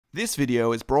This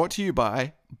video is brought to you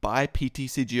by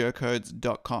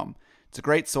buyptcgeocodes.com. It's a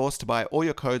great source to buy all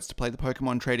your codes to play the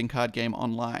Pokemon trading card game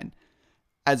online.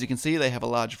 As you can see, they have a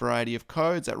large variety of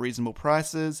codes at reasonable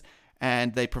prices,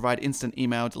 and they provide instant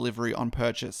email delivery on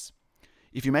purchase.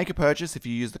 If you make a purchase, if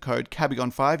you use the code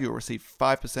Kabigon5, you'll receive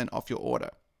 5% off your order.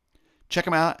 Check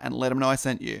them out and let them know I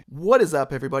sent you. What is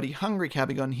up, everybody? Hungry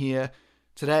Kabigon here.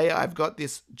 Today I've got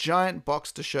this giant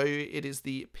box to show you. It is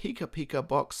the Pika Pika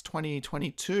box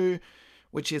 2022,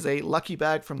 which is a lucky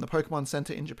bag from the Pokemon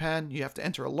Center in Japan. You have to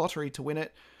enter a lottery to win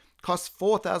it. Costs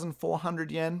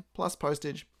 4,400 yen plus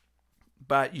postage,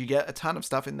 but you get a ton of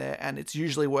stuff in there and it's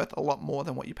usually worth a lot more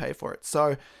than what you pay for it.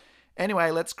 So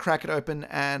anyway, let's crack it open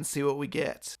and see what we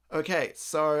get. Okay,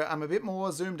 so I'm a bit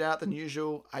more zoomed out than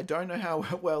usual. I don't know how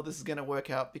well this is going to work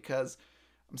out because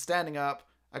I'm standing up.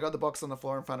 I got the box on the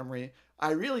floor in front of me.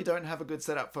 I really don't have a good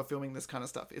setup for filming this kind of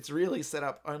stuff. It's really set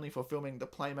up only for filming the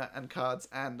playmat and cards,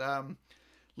 and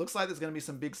looks like there's going to be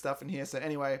some big stuff in here. So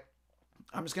anyway,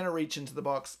 I'm just going to reach into the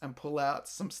box and pull out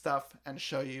some stuff and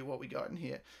show you what we got in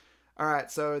here. Alright,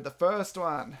 so the first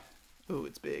one. Ooh,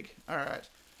 it's big. Alright,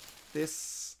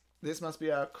 this must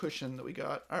be our cushion that we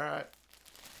got. Alright.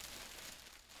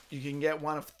 You can get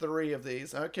one of 3 of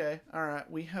these. Okay,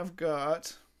 alright, we have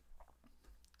got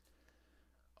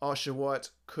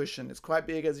Oshawott cushion. It's quite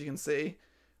big, as you can see.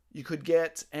 You could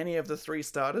get any of the 3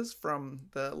 starters from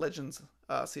the Legends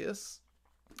Arceus.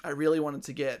 I really wanted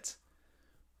to get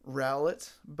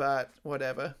Rowlet, but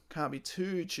whatever. Can't be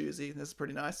too choosy. This is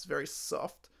pretty nice. It's very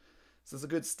soft. So it's a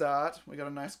good start. We got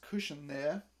a nice cushion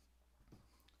there.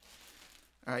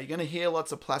 Alright, you're going to hear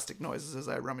lots of plastic noises as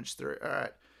I rummage through.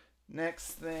 Alright,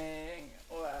 next thing.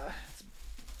 Wow, it's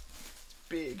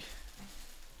big.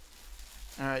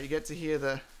 Alright, you get to hear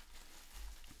the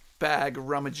bag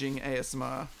rummaging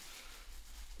ASMR.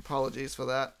 Apologies for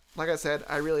that. Like I said,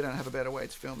 I really don't have a better way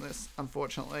to film this,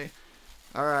 unfortunately.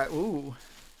 Alright, ooh,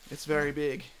 it's very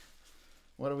big.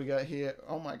 What do we got here?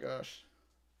 Oh my gosh.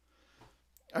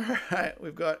 Alright,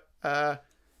 we've got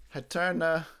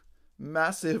Haterna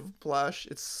massive plush.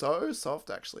 It's so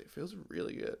soft, actually. It feels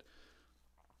really good.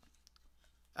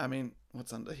 I mean,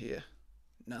 what's under here?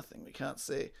 Nothing. We can't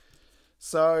see.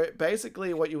 So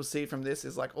basically what you'll see from this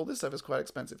is like all this stuff is quite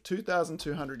expensive.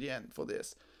 2,200 yen for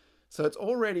this. So it's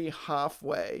already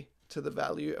halfway to the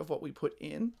value of what we put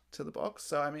in to the box.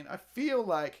 So I mean, I feel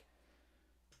like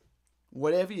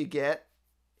whatever you get,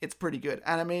 it's pretty good.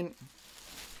 And I mean,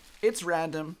 it's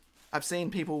random. I've seen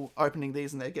people opening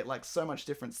these and they get like so much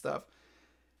different stuff.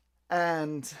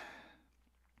 And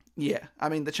yeah, I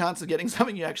mean, the chance of getting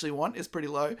something you actually want is pretty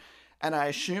low. And I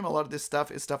assume a lot of this stuff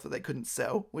is stuff that they couldn't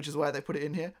sell, which is why they put it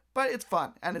in here. But it's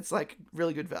fun, and it's like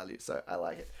really good value, so I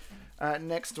like it.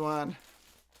 Next one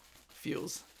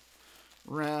feels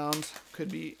round. Could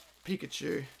be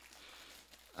Pikachu.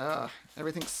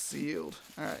 Everything's sealed.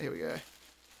 All right, here we go.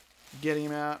 Getting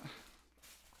him out.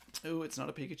 Ooh, it's not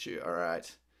a Pikachu. All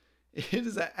right. It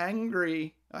is a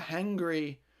hangry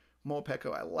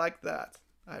Morpeko. I like that.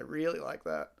 I really like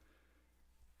that.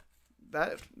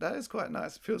 That is quite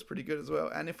nice. It feels pretty good as well.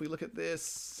 And if we look at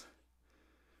this,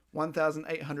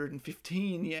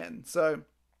 1,815 yen. So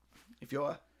if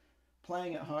you're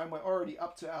playing at home, we're already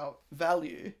up to our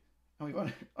value, and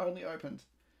we've only opened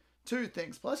 2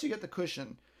 things. Plus you get the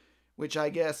cushion, which I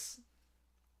guess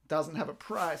doesn't have a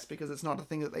price because it's not a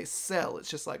thing that they sell. It's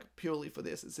just like purely for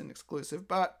this. It's an exclusive,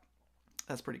 but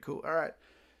that's pretty cool. All right.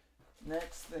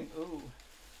 Next thing. Ooh.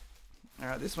 All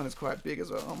right. This one is quite big as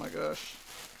well. Oh my gosh.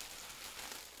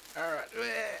 Alright,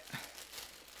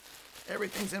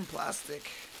 everything's in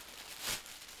plastic.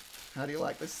 How do you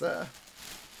like this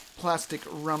plastic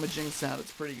rummaging sound?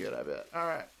 It's pretty good, I bet.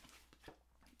 Alright,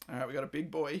 we got a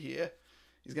big boy here.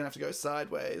 He's gonna have to go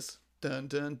sideways. Dun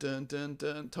dun dun dun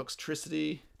dun.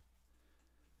 Toxtricity.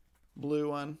 Blue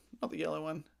one, not the yellow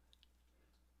one.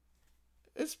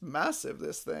 It's massive,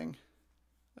 this thing.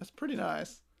 That's pretty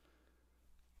nice.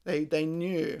 They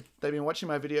knew. They've been watching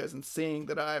my videos and seeing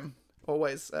that I'm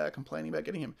always complaining about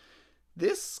getting him.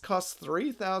 This costs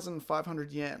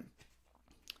 3,500 yen.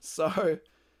 So,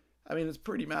 I mean, it's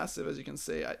pretty massive, as you can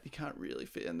see. You can't really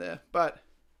fit in there, but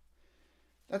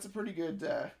that's a pretty good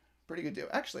deal.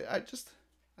 Actually, I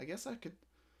guess I could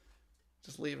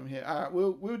just leave him here. All right,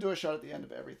 we'll do a shot at the end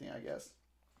of everything, I guess.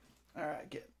 All right,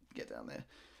 get down there.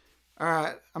 All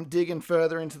right, I'm digging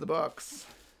further into the box.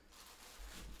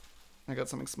 I got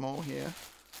something small here.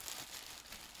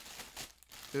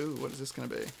 Ooh, what is this going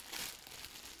to be?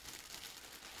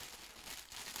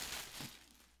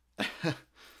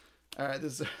 Alright,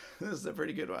 this is a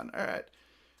pretty good one. Alright,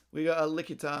 we got a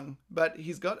licky tongue, but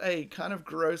he's got a kind of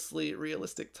grossly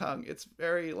realistic tongue. It's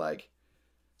very, like,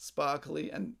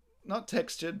 sparkly and not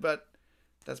textured, but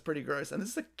that's pretty gross. And this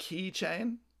is a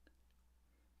keychain.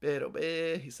 Bear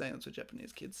bear. He's saying that's what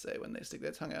Japanese kids say when they stick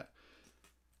their tongue out.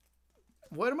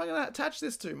 What am I going to attach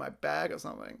this to? My bag or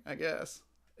something, I guess.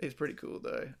 It's pretty cool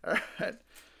though. Alright.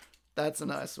 That's a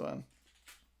nice one.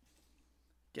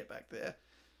 Get back there.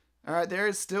 Alright, there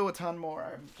is still a ton more.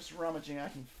 I'm just rummaging, I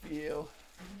can feel.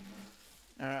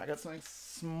 Alright, I got something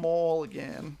small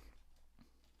again.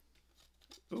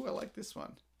 Ooh, I like this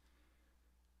one.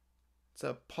 It's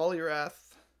a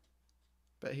Polyrath,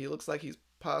 but he looks like he's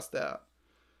passed out.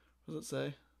 What does it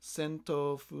say?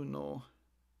 Sento Funo.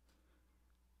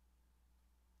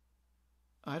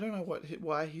 I don't know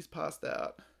why he's passed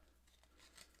out.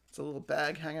 It's a little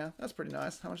bag hanger. That's pretty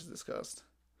nice. How much does this cost?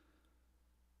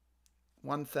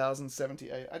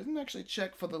 1,078. I didn't actually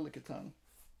check for the Lickitung.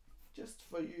 Just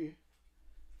for you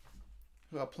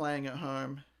who are playing at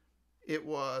home, it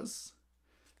was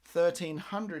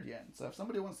 1,300 yen. So if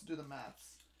somebody wants to do the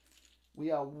maths,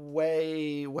 we are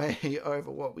way, way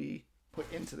over what we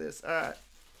put into this. All right.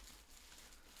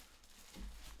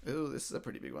 Ooh, this is a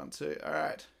pretty big one too. All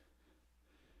right.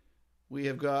 We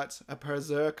have got a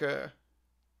Berserker.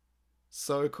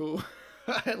 So cool.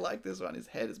 I like this one. His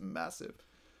head is massive.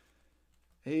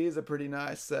 He's a pretty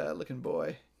nice looking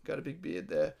boy. Got a big beard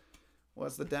there.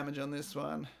 What's the damage on this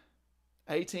one?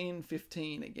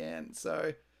 1815 again.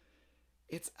 So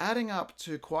it's adding up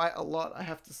to quite a lot, I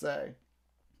have to say.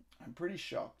 I'm pretty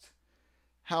shocked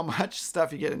how much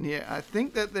stuff you get in here. I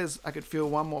think that I could feel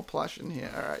one more plush in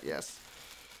here. All right, yes.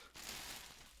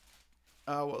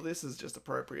 Oh, well, this is just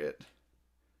appropriate.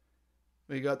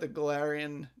 We got the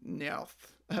Galarian Meowth.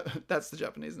 That's the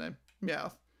Japanese name.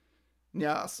 Meowth.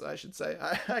 Nyas, I should say.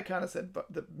 I kind of said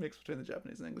the mix between the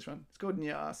Japanese and English one. It's called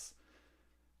Nyas.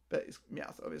 But it's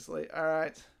Meowth, obviously.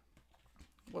 Alright.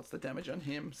 What's the damage on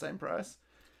him? Same price.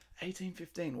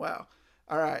 1815. Wow.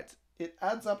 Alright. It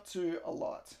adds up to a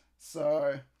lot.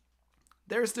 So,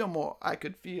 there is still more. I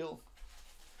could feel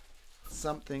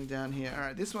something down here.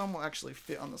 Alright, this one will actually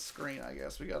fit on the screen, I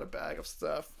guess. We got a bag of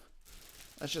stuff.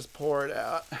 Let's just pour it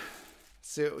out.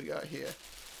 See what we got here.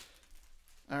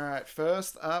 Alright,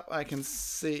 first up I can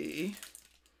see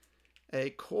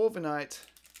a Corviknight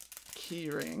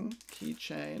keyring,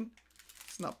 keychain.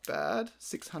 It's not bad.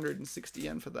 660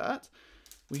 yen for that.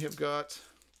 We have got,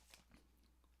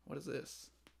 what is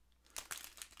this?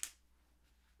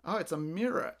 Oh, it's a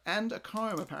mirror and a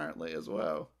comb apparently as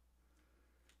well.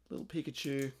 Little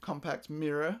Pikachu compact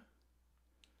mirror. How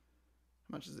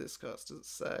much does this cost? Does it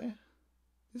say?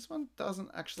 This one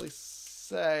doesn't actually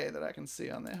say that I can see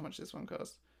on there how much this one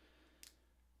costs.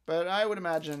 But I would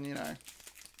imagine, you know,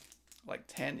 like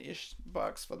 10-ish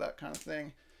bucks for that kind of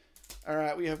thing.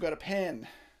 Alright, we have got a pen.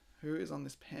 Who is on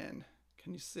this pen?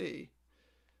 Can you see?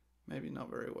 Maybe not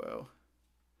very well.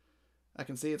 I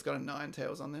can see it's got a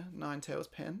Ninetales on there. Ninetales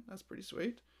pen. That's pretty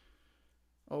sweet.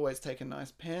 Always take a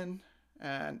nice pen.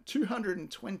 And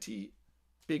 220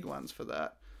 big ones for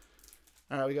that.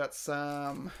 Alright, we got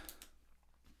some...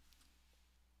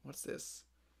 What's this?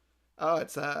 Oh,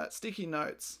 it's sticky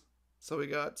notes. So we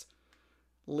got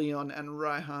Leon and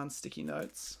Raihan sticky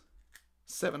notes.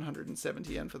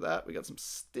 770 yen for that. We got some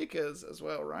stickers as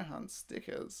well. Raihan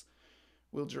stickers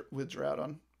with Drought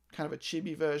on. Kind of a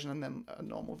chibi version and then a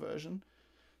normal version.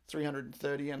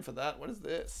 330 yen for that. What is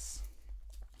this?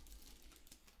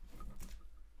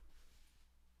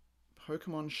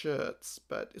 Pokemon shirts,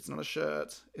 but it's not a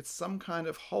shirt. It's some kind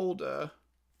of holder.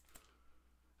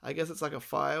 I guess it's like a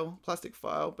file, plastic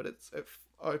file, but it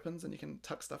opens and you can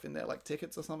tuck stuff in there like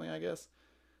tickets or something, I guess.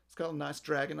 It's got a nice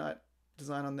Dragonite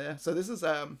design on there. So this is,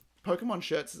 Pokemon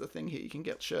shirts is a thing here. You can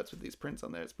get shirts with these prints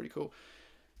on there. It's pretty cool.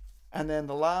 And then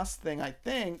the last thing, I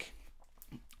think,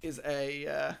 is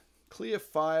a clear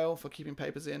file for keeping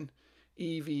papers in.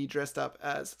 Eevee dressed up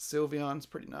as Sylveon. It's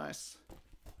pretty nice.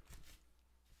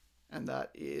 And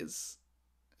that is,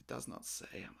 it does not say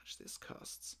how much this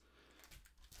costs.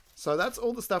 So that's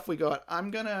all the stuff we got.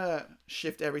 I'm going to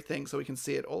shift everything so we can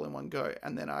see it all in one go.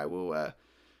 And then I will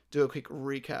do a quick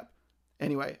recap.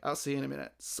 Anyway, I'll see you in a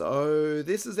minute. So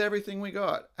this is everything we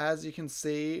got. As you can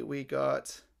see, we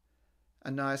got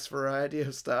a nice variety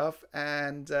of stuff.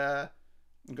 And I'm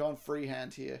going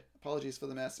freehand here. Apologies for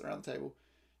the mess around the table.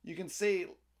 You can see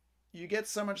you get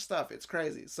so much stuff. It's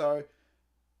crazy. So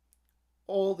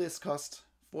all this cost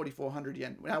 4,400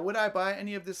 yen. Now, would I buy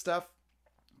any of this stuff?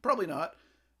 Probably not.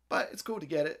 But it's cool to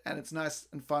get it, and it's nice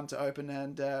and fun to open,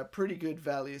 and pretty good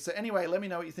value. So anyway, let me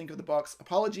know what you think of the box.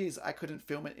 Apologies, I couldn't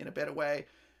film it in a better way.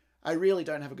 I really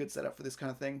don't have a good setup for this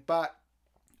kind of thing, but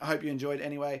I hope you enjoyed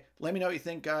anyway. Let me know what you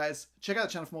think, guys. Check out the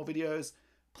channel for more videos.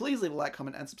 Please leave a like,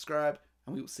 comment, and subscribe,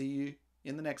 and we will see you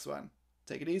in the next one.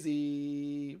 Take it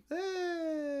easy.